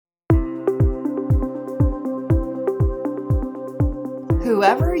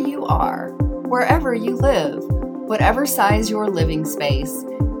Whoever you are, wherever you live, whatever size your living space,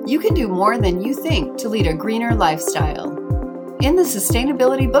 you can do more than you think to lead a greener lifestyle. In the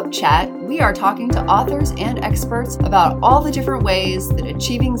Sustainability Book Chat, we are talking to authors and experts about all the different ways that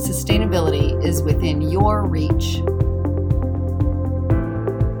achieving sustainability is within your reach.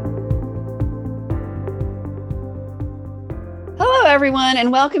 Hello, everyone,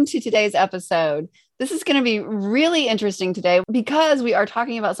 and welcome to today's episode. This is going to be really interesting today because we are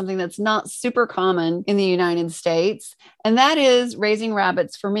talking about something that's not super common in the United States, and that is raising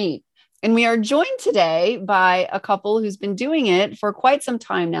rabbits for meat. And we are joined today by a couple who's been doing it for quite some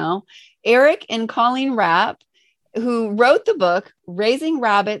time now, Eric and Colleen Rapp, who wrote the book, Raising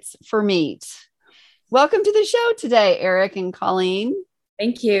Rabbits for Meat. Welcome to the show today, Eric and Colleen.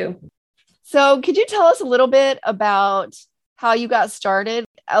 Thank you. So could you tell us a little bit about how you got started?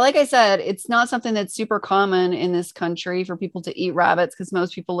 Like I said, it's not something that's super common in this country for people to eat rabbits because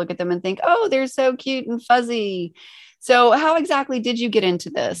most people look at them and think, oh, they're so cute and fuzzy. So how exactly did you get into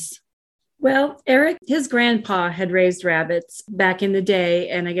this? Well, Eric, his grandpa had raised rabbits back in the day,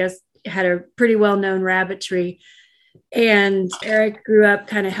 and I guess had a pretty well-known rabbitry. And Eric grew up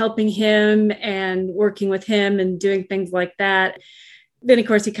kind of helping him and working with him and doing things like that. Then, of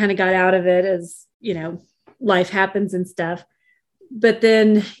course, he kind of got out of it as, life happens and stuff. But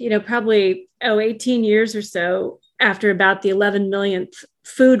then, probably 18 years or so after about the 11 millionth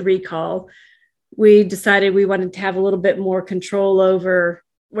food recall, we decided we wanted to have a little bit more control over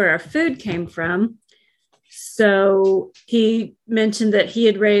where our food came from. So he mentioned that he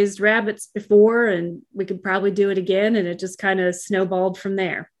had raised rabbits before and we could probably do it again. And it just kind of snowballed from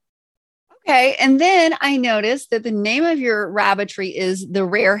there. Okay. And then I noticed that the name of your rabbitry is the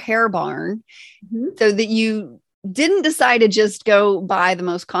Rare Hare Barn. Mm-hmm. So that you didn't decide to just go buy the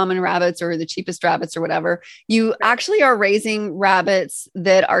most common rabbits or the cheapest rabbits or whatever. You actually are raising rabbits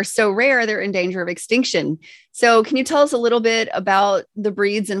that are so rare, they're in danger of extinction. So can you tell us a little bit about the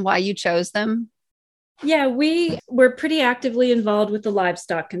breeds and why you chose them? Yeah, we were pretty actively involved with the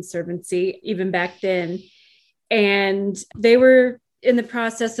Livestock Conservancy even back then. And they were in the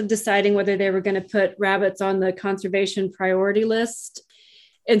process of deciding whether they were going to put rabbits on the conservation priority list.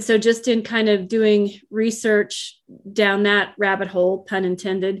 And so just in kind of doing research down that rabbit hole, pun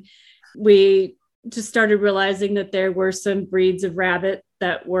intended, we just started realizing that there were some breeds of rabbit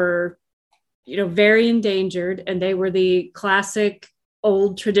that were, very endangered. And they were the classic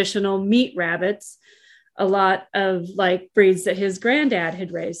old traditional meat rabbits, a lot of like breeds that his granddad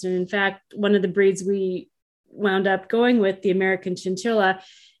had raised. And in fact, one of the breeds we wound up going with, the American chinchilla,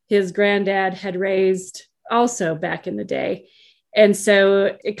 his granddad had raised also back in the day. And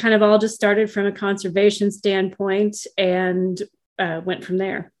so it kind of all just started from a conservation standpoint and went from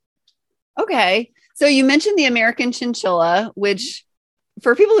there. Okay. So you mentioned the American chinchilla, which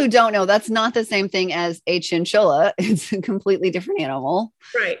for people who don't know, that's not the same thing as a chinchilla. It's a completely different animal.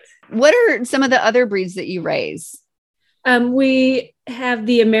 Right. What are some of the other breeds that you raise? We have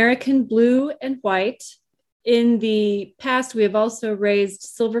the American blue and white. In the past, we have also raised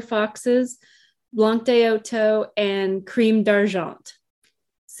silver foxes, Blanc d'Auto, and Cream d'Argent.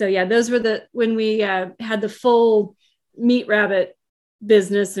 So yeah, those were when we had the full meat rabbit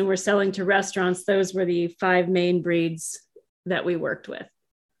business and we're selling to restaurants, those were the 5 main breeds that we worked with.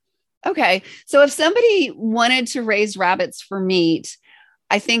 Okay. So if somebody wanted to raise rabbits for meat,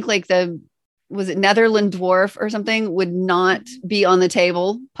 I think like was it Netherland dwarf or something would not be on the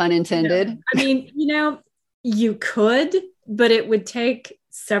table, pun intended. No. I mean, you could, but it would take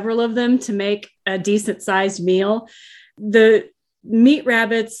several of them to make a decent sized meal. The meat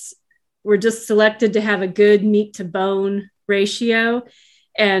rabbits were just selected to have a good meat to bone ratio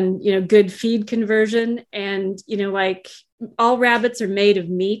and, good feed conversion. And, like all rabbits are made of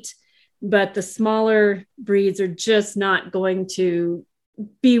meat, but the smaller breeds are just not going to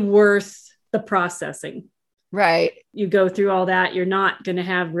be worth the processing. Right. You go through all that, you're not going to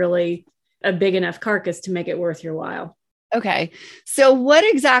have really a big enough carcass to make it worth your while. Okay. So what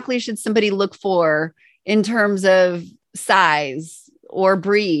exactly should somebody look for in terms of size or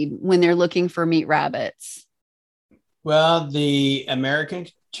breed when they're looking for meat rabbits? Well, the American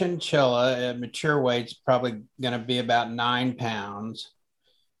chinchilla at mature weight's probably going to be about 9 pounds.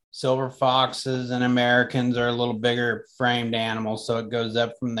 Silver foxes and Americans are a little bigger framed animals, so it goes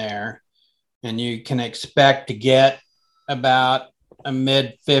up from there. And you can expect to get about a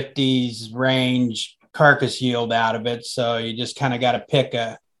mid-50s range carcass yield out of it. So you just kind of got to pick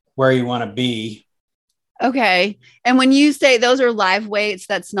where you want to be. Okay. And when you say those are live weights,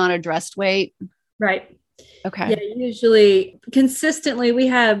 that's not a dressed weight? Right. Okay. Yeah, usually consistently we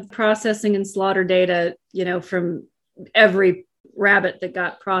have processing and slaughter data, from every rabbit that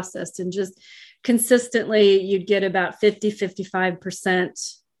got processed, and just consistently you'd get about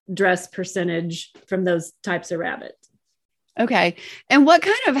 50-55% dress percentage from those types of rabbits. Okay. And what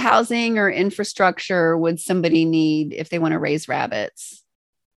kind of housing or infrastructure would somebody need if they want to raise rabbits?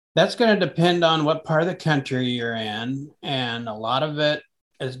 That's going to depend on what part of the country you're in. And a lot of it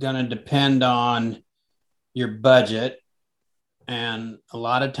is going to depend on your budget. And a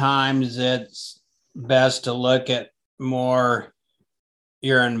lot of times it's best to look at more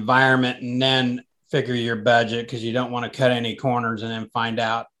your environment and then figure your budget, because you don't want to cut any corners and then find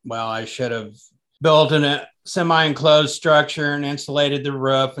out, well, I should have built in a semi-enclosed structure and insulated the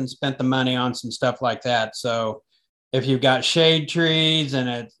roof and spent the money on some stuff like that. So if you've got shade trees and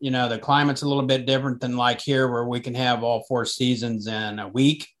it, the climate's a little bit different than like here where we can have all 4 seasons in a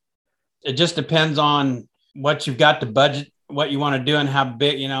week. It just depends on what you've got to budget, what you want to do and how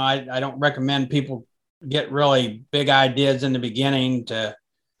big. I don't recommend people get really big ideas in the beginning. To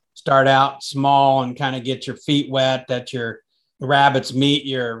start out small and kind of get your feet wet, that your rabbits meet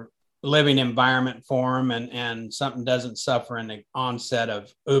your living environment for them, and something doesn't suffer in the onset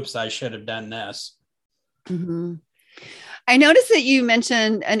of, oops, I should have done this. Mm-hmm. I noticed that you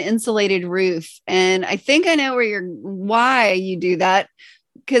mentioned an insulated roof, and I think I know why you do that.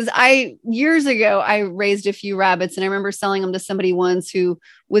 Because years ago, I raised a few rabbits, and I remember selling them to somebody once who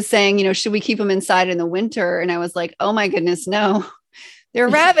was saying, should we keep them inside in the winter? And I was like, oh my goodness, no. They're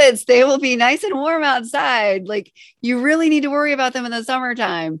rabbits. They will be nice and warm outside. Like, you really need to worry about them in the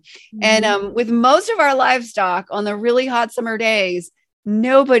summertime. Mm-hmm. And with most of our livestock on the really hot summer days,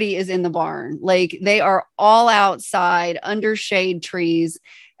 nobody is in the barn. Like, they are all outside under shade trees.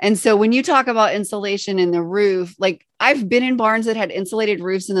 And so when you talk about insulation in the roof, like, I've been in barns that had insulated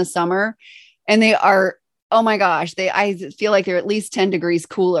roofs in the summer, and they are, oh my gosh, I feel like they're at least 10 degrees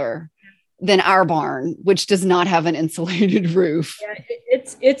cooler than our barn, which does not have an insulated roof. Yeah,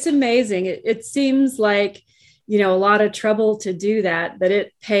 it's amazing. It seems like, a lot of trouble to do that, but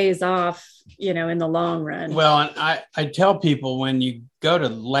it pays off, in the long run. Well, and I tell people, when you go to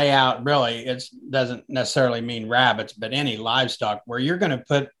lay out, really, it doesn't necessarily mean rabbits, but any livestock where you're going to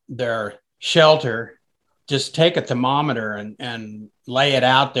put their shelter, just take a thermometer and lay it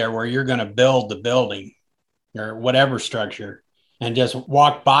out there where you're going to build the building or whatever structure, and just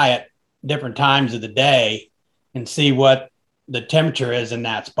walk by it different times of the day and see what the temperature is in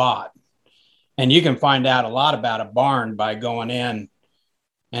that spot. And you can find out a lot about a barn by going in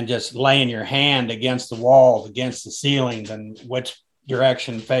and just laying your hand against the walls, against the ceilings, and which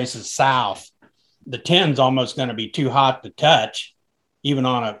direction faces south. The tin's almost going to be too hot to touch, even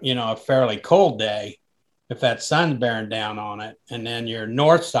on a fairly cold day, if that sun's bearing down on it. And then your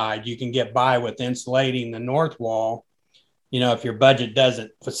north side, you can get by with insulating the north wall. If your budget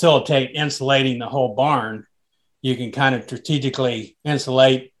doesn't facilitate insulating the whole barn, you can kind of strategically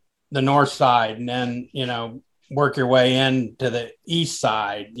insulate the north side, and then, work your way into the east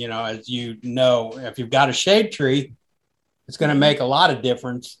side. As if you've got a shade tree, it's going to make a lot of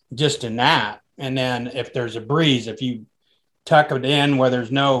difference just in that. And then if there's a breeze, if you tuck it in where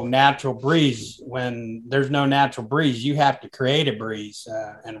there's no natural breeze, when there's no natural breeze, you have to create a breeze.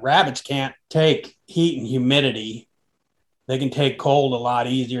 And rabbits can't take heat and humidity. They can take cold a lot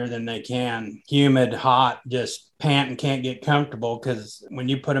easier than they can humid, hot, just pant and can't get comfortable, because when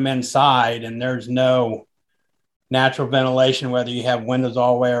you put them inside and there's no natural ventilation, whether you have windows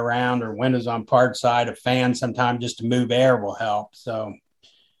all the way around or windows on part side, a fan sometimes just to move air will help. So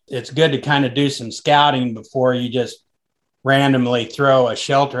it's good to kind of do some scouting before you just randomly throw a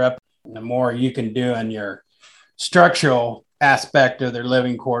shelter up. And the more you can do in your structural aspect of their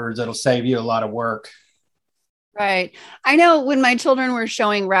living quarters, it'll save you a lot of work. Right. I know when my children were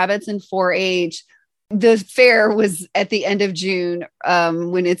showing rabbits in 4-H, the fair was at the end of June,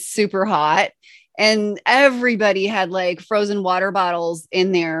 when it's super hot, and everybody had like frozen water bottles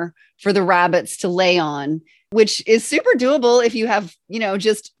in there for the rabbits to lay on, which is super doable if you have,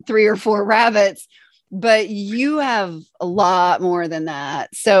 just 3 or 4 rabbits, but you have a lot more than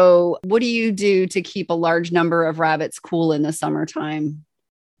that. So what do you do to keep a large number of rabbits cool in the summertime?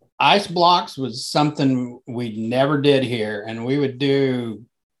 Ice blocks was something we never did here, and we would do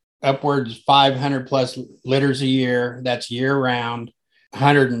upwards 500 plus litters a year. That's year round,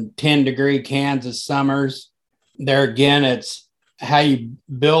 110 degree Kansas summers. There again, it's how you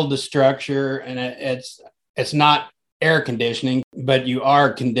build the structure, and it's not air conditioning, but you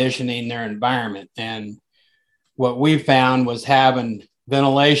are conditioning their environment. And what we found was having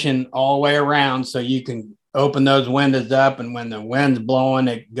ventilation all the way around, so you can open those windows up, and when the wind's blowing,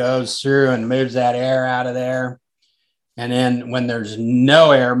 it goes through and moves that air out of there. And then when there's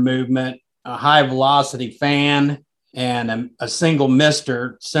no air movement, a high velocity fan and a single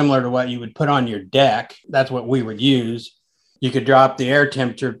mister similar to what you would put on your deck. That's what we would use. You could drop the air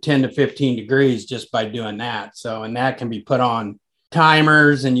temperature 10 to 15 degrees just by doing that. So, and that can be put on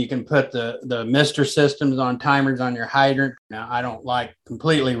timers, and you can put the mister systems on timers on your hydrant. Now, I don't like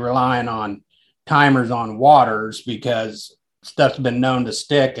completely relying on timers on waters because stuff's been known to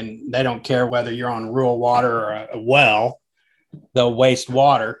stick, and they don't care whether you're on rural water or a well, they'll waste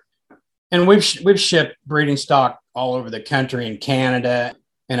water. And we've shipped breeding stock all over the country in Canada.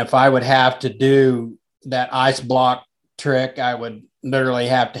 And if I would have to do that ice block trick, I would literally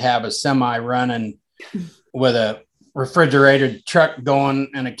have to have a semi running with a refrigerated truck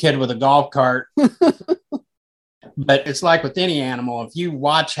going and a kid with a golf cart. But it's like with any animal, if you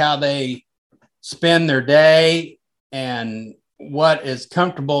watch how they spend their day and what is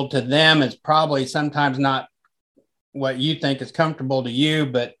comfortable to them is probably sometimes not what you think is comfortable to you,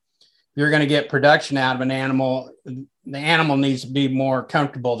 but you're going to get production out of an animal. The animal needs to be more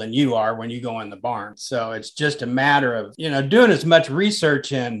comfortable than you are when you go in the barn. So it's just a matter of, doing as much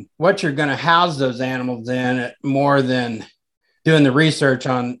research in what you're going to house those animals in more than doing the research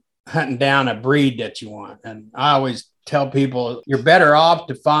on hunting down a breed that you want. And I always tell people you're better off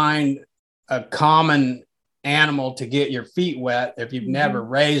to find a common animal to get your feet wet if you've never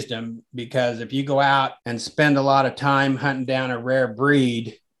raised them, because if you go out and spend a lot of time hunting down a rare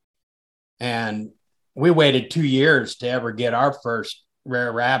breed, and we waited 2 years to ever get our first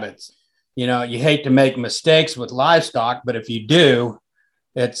rare rabbits. You hate to make mistakes with livestock, but if you do,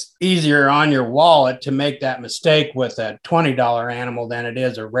 it's easier on your wallet to make that mistake with a $20 animal than it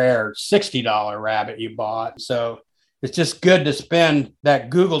is a rare $60 rabbit you bought. So it's just good to spend that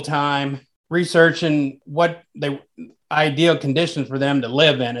Google time researching what the ideal conditions for them to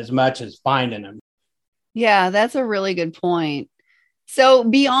live in as much as finding them. Yeah, that's a really good point. So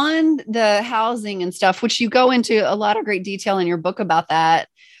beyond the housing and stuff, which you go into a lot of great detail in your book about that,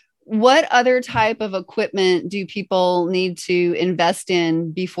 what other type of equipment do people need to invest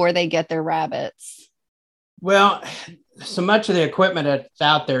in before they get their rabbits? Well, so much of the equipment that's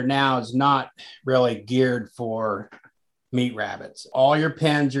out there now is not really geared for meat rabbits. All your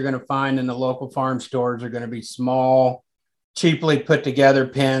pens you're going to find in the local farm stores are going to be small, cheaply put together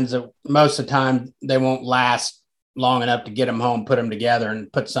pens that most of the time they won't last long enough to get them home, put them together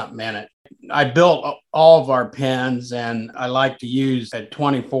and put something in it. I built all of our pens, and I like to use a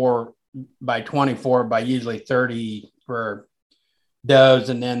 24 by 24 by usually 30 for does,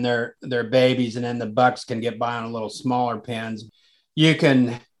 and then their babies, and then the bucks can get by on a little smaller pens. You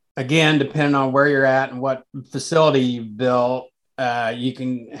can, again, depending on where you're at and what facility you've built, you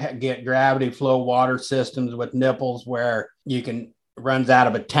can get gravity flow water systems with nipples where you can runs out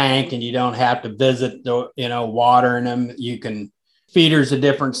of a tank and you don't have to visit the water in them. You can feeders a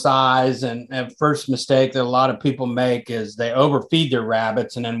different size. And first mistake that a lot of people make is they overfeed their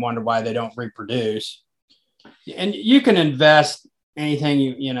rabbits and then wonder why they don't reproduce. And you can invest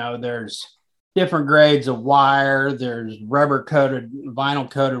anything, there's different grades of wire. There's rubber coated, vinyl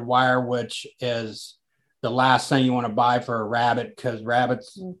coated wire, which is the last thing you want to buy for a rabbit because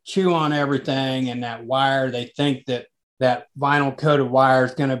rabbits chew on everything. And that wire, they think that vinyl coated wire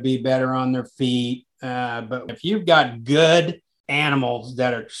is going to be better on their feet. But if you've got good animals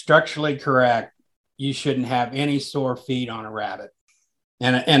that are structurally correct, you shouldn't have any sore feet on a rabbit.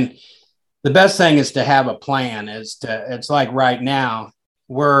 And the best thing is to have a plan. It's like right now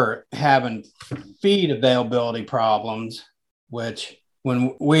we're having feed availability problems, which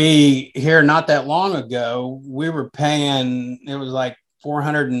when we here not that long ago, we were paying, it was like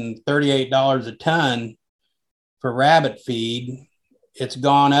 $438 a ton for rabbit feed. It's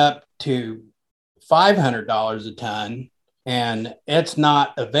gone up to $500 a ton, and it's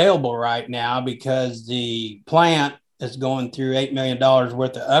not available right now because the plant is going through $8 million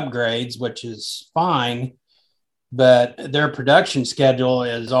worth of upgrades, which is fine, but their production schedule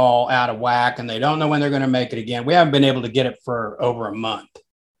is all out of whack and they don't know when they're going to make it again. We haven't been able to get it for over a month.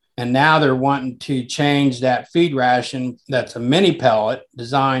 And now they're wanting to change that feed ration that's a mini pellet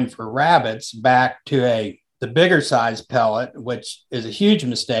designed for rabbits back to the bigger size pellet, which is a huge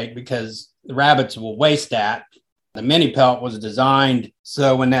mistake because the rabbits will waste that. The mini pellet was designed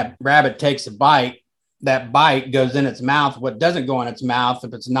so when that rabbit takes a bite, that bite goes in its mouth. What doesn't go in its mouth,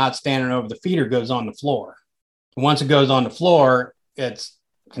 if it's not standing over the feeder, goes on the floor. Once it goes on the floor, it's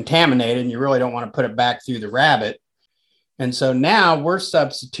contaminated and you really don't want to put it back through the rabbit. And so now we're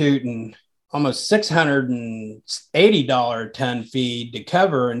substituting almost $680 a ton feed to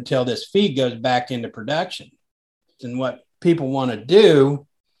cover until this feed goes back into production. And what people want to do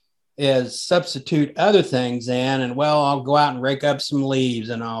is substitute other things in, and well, I'll go out and rake up some leaves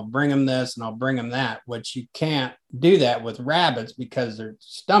and I'll bring them this and I'll bring them that, which you can't do that with rabbits because their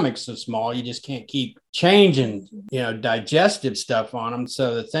stomach's so small. You just can't keep changing, digestive stuff on them.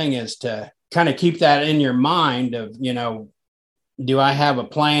 So the thing is to kind of keep that in your mind of, do I have a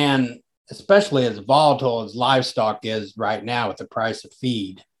plan, especially as volatile as livestock is right now with the price of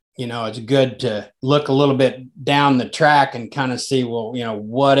feed? It's good to look a little bit down the track and kind of see, well,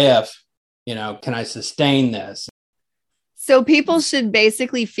 what if, can I sustain this? So people should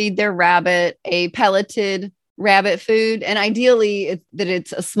basically feed their rabbit a pelleted rabbit food, and ideally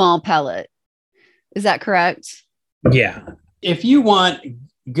it's a small pellet. Is that correct? Yeah. If you want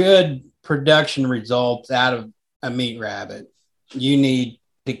good production results out of a meat rabbit, you need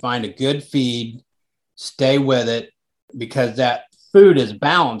to find a good feed, stay with it, because that food is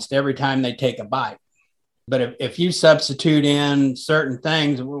balanced every time they take a bite. But if you substitute in certain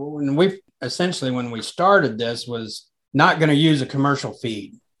things, when we started this, was not going to use a commercial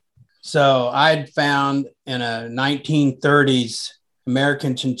feed. So I'd found in a 1930s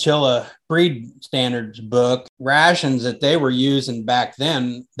American Chinchilla Breed Standards book rations that they were using back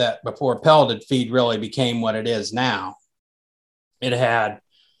then, that before pelleted feed really became what it is now. It had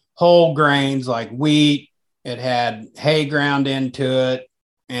whole grains like wheat. It had hay ground into it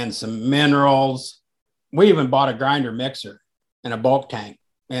and some minerals. We even bought a grinder mixer and a bulk tank.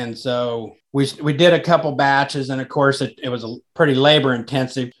 And so we did a couple batches, and of course it was a pretty labor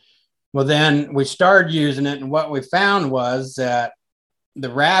intensive. Well, then we started using it, and what we found was that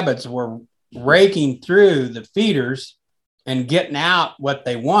the rabbits were raking through the feeders and getting out what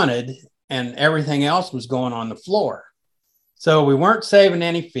they wanted, and everything else was going on the floor. So we weren't saving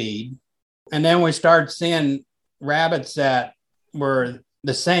any feed. And then we started seeing rabbits that were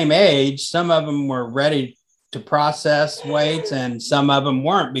the same age. Some of them were ready to process weights, and some of them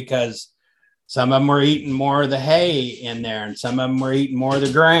weren't, because some of them were eating more of the hay in there, and some of them were eating more of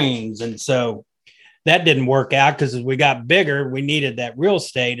the grains. And so that didn't work out, because as we got bigger, we needed that real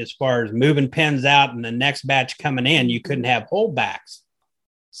estate as far as moving pens out, and the next batch coming in, you couldn't have holdbacks.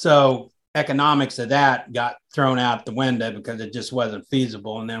 So economics of that got thrown out the window because it just wasn't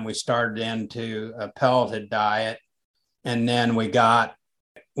feasible. And then we started into a pelleted diet. And then we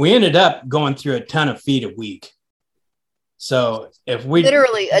ended up going through a ton of feed a week. So if we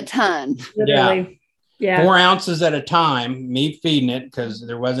literally a ton, yeah, 4 ounces at a time, me feeding it, because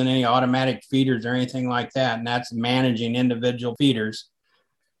there wasn't any automatic feeders or anything like that. And that's managing individual feeders.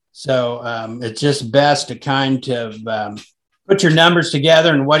 So it's just best to kind of put your numbers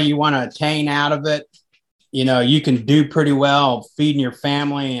together and what do you want to attain out of it. You can do pretty well feeding your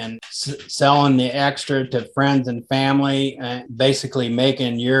family and selling the extra to friends and family, basically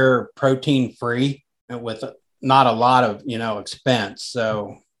making your protein free with not a lot of, expense.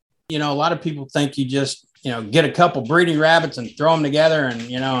 So, a lot of people think you just, get a couple breeding rabbits and throw them together and,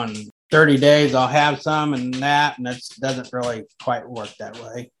 in 30 days I'll have some and that. And that doesn't really quite work that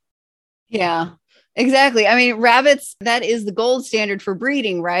way. Yeah. Exactly. I mean, rabbits, that is the gold standard for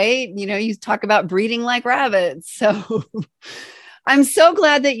breeding, right? You talk about breeding like rabbits. So I'm so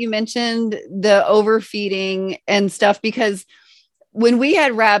glad that you mentioned the overfeeding and stuff, because when we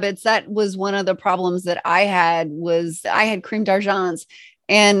had rabbits, that was one of the problems that I had cream d'argents,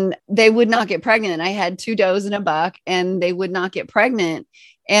 and they would not get pregnant. I had 2 does and a buck, and they would not get pregnant.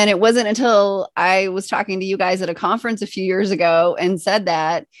 And it wasn't until I was talking to you guys at a conference a few years ago and said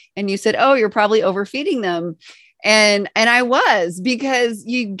that, and you said, "Oh, you're probably overfeeding them." And I was, because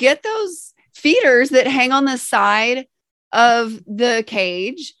you get those feeders that hang on the side of the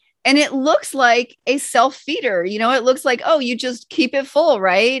cage, and it looks like a self feeder. It looks like, oh, you just keep it full,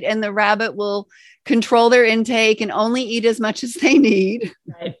 right? And the rabbit will control their intake and only eat as much as they need.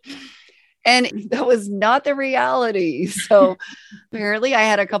 Right. And that was not the reality. So apparently I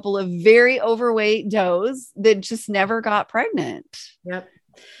had a couple of very overweight does that just never got pregnant. Yep.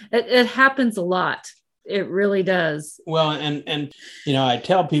 It happens a lot. It really does. Well, and I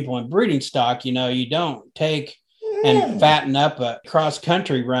tell people in breeding stock, you don't take and fatten up a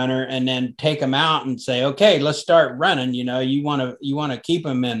cross-country runner and then take them out and say, okay, let's start running. You want to keep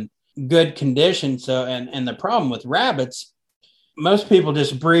them in good condition. So, and the problem with rabbits, most people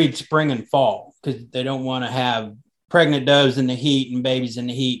just breed spring and fall because they don't want to have pregnant does in the heat and babies in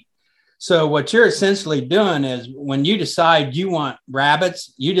the heat. So what you're essentially doing is when you decide you want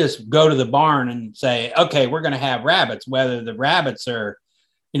rabbits, you just go to the barn and say, okay, we're going to have rabbits, whether the rabbits are,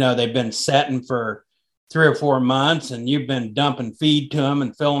 they've been setting for 3 or 4 months and you've been dumping feed to them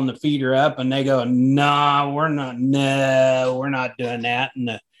and filling the feeder up, and they go, no, we're not doing that. And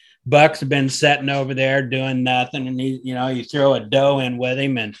the bucks have been sitting over there doing nothing. And you throw a doe in with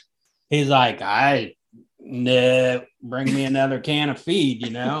him and He's like, bring me another can of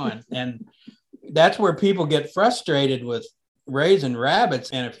feed, and that's where people get frustrated with raising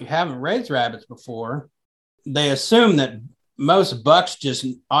rabbits. And if you haven't raised rabbits before, they assume that most bucks just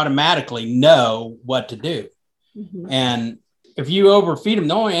automatically know what to do. Mm-hmm. And if you overfeed them,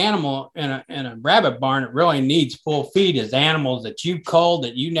 the only animal in a rabbit barn that really needs full feed is animals that you culled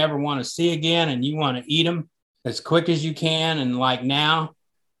that you never want to see again, and you want to eat them as quick as you can. And like now,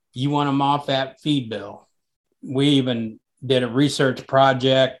 you want them off that feed bill. We even did a research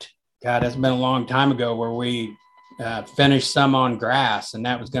project. God, that's been a long time ago, where we finished some on grass, and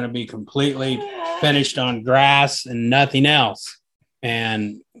that was going to be completely finished on grass and nothing else.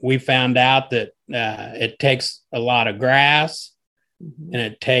 And we found out that it takes a lot of grass, and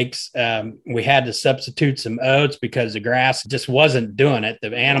it takes, we had to substitute some oats because the grass just wasn't doing it.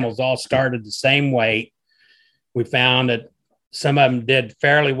 The animals all started the same weight. We found that some of them did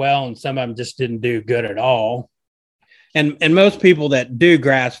fairly well and some of them just didn't do good at all. And most people that do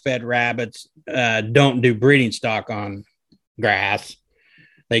grass-fed rabbits don't do breeding stock on grass.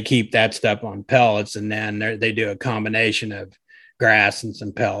 They keep that stuff on pellets, and then they do a combination of grass and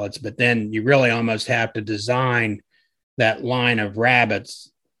some pellets. But then you really almost have to design that line of rabbits,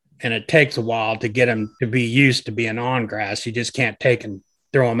 and it takes a while to get them to be used to being on grass. You just can't take and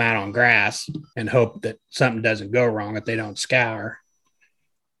throw them out on grass and hope that something doesn't go wrong, that they don't scour.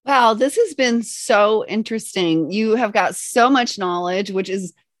 Wow, this has been so interesting. You have got so much knowledge, which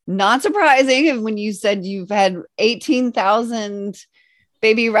is not surprising when you said you've had 18,000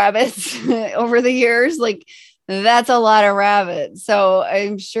 baby rabbits over the years. Like, that's a lot of rabbits. So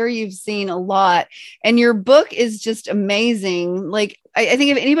I'm sure you've seen a lot. And your book is just amazing. Like, I think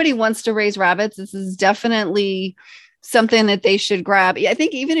if anybody wants to raise rabbits, this is definitely something that they should grab. I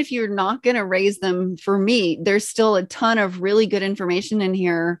think even if you're not going to raise them for meat, there's still a ton of really good information in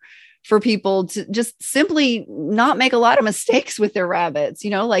here for people to just simply not make a lot of mistakes with their rabbits,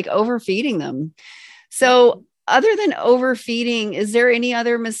 like overfeeding them. So other than overfeeding, is there any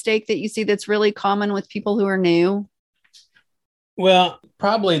other mistake that you see that's really common with people who are new? Well,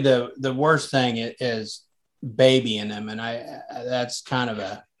 probably the worst thing is babying them. And that's kind of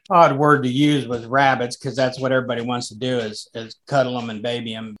a odd word to use with rabbits, because that's what everybody wants to do is cuddle them and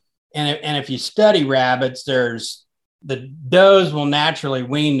baby them. And if you study rabbits, the does will naturally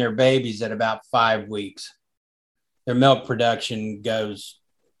wean their babies at about 5 weeks. Their milk production goes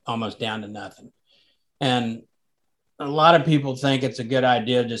almost down to nothing. And a lot of people think it's a good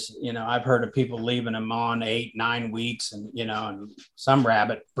idea. Just, I've heard of people leaving them on 8-9 weeks, and, and some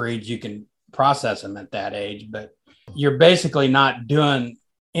rabbit breeds, you can process them at that age, but you're basically not doing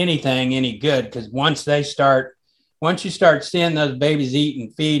anything any good, because once you start seeing those babies eat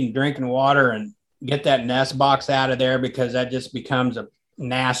and feed and drinking water, and get that nest box out of there, because that just becomes a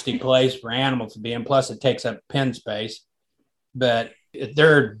nasty place for animals to be in. Plus it takes up pen space. But if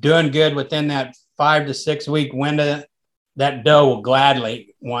they're doing good within that 5 to 6 week window, that doe will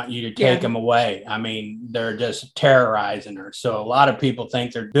gladly want you to take them away. I mean, they're just terrorizing her. So a lot of people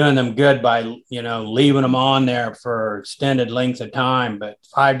think they're doing them good by, leaving them on there for extended lengths of time, but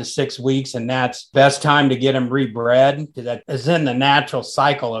 5 to 6 weeks. And that's best time to get them rebred, because that is in the natural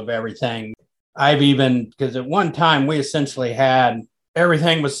cycle of everything. Because at one time we essentially had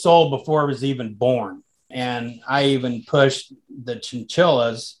everything was sold before it was even born. And I even pushed the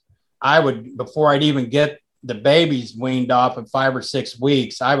chinchillas. Before I'd even get the babies weaned off at 5 or 6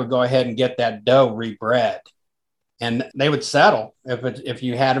 weeks, I would go ahead and get that doe rebred, and they would settle. If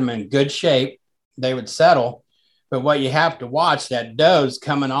you had them in good shape, they would settle. But what you have to watch, that doe's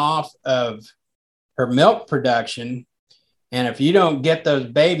coming off of her milk production. And if you don't get those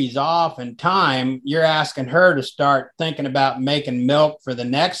babies off in time, you're asking her to start thinking about making milk for the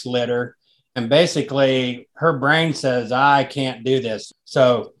next litter. And basically her brain says, I can't do this.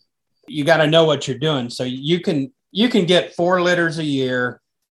 So you got to know what you're doing. So you can get 4 litters a year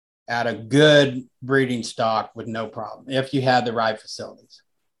out of good breeding stock with no problem, if you have the right facilities.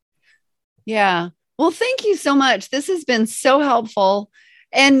 Yeah. Well, thank you so much. This has been so helpful.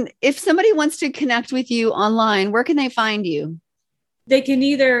 And if somebody wants to connect with you online, where can they find you? They can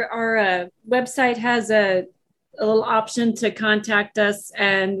our website has a little option to contact us,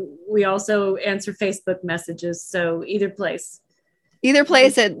 and we also answer Facebook messages. So either place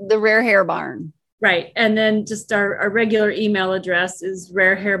at the Rare Hair Barn. Right. And then just our regular email address is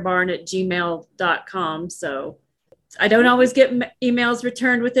rarehairbarn@gmail.com. So I don't always get emails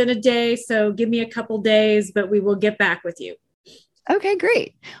returned within a day. So give me a couple days, but we will get back with you. Okay,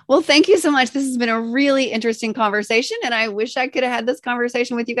 great. Well, thank you so much. This has been a really interesting conversation. And I wish I could have had this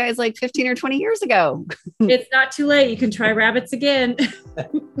conversation with you guys like 15 or 20 years ago. It's not too late. You can try rabbits again.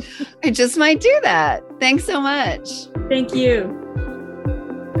 I just might do that. Thanks so much. Thank you.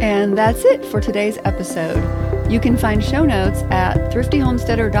 And that's it for today's episode. You can find show notes at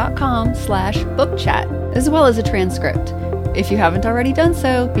thriftyhomesteader.com/bookchat, as well as a transcript. If you haven't already done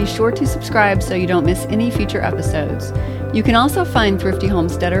so, be sure to subscribe so you don't miss any future episodes. You can also find Thrifty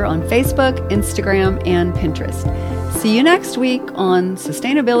Homesteader on Facebook, Instagram, and Pinterest. See you next week on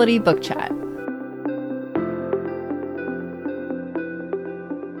Sustainability Book Chat.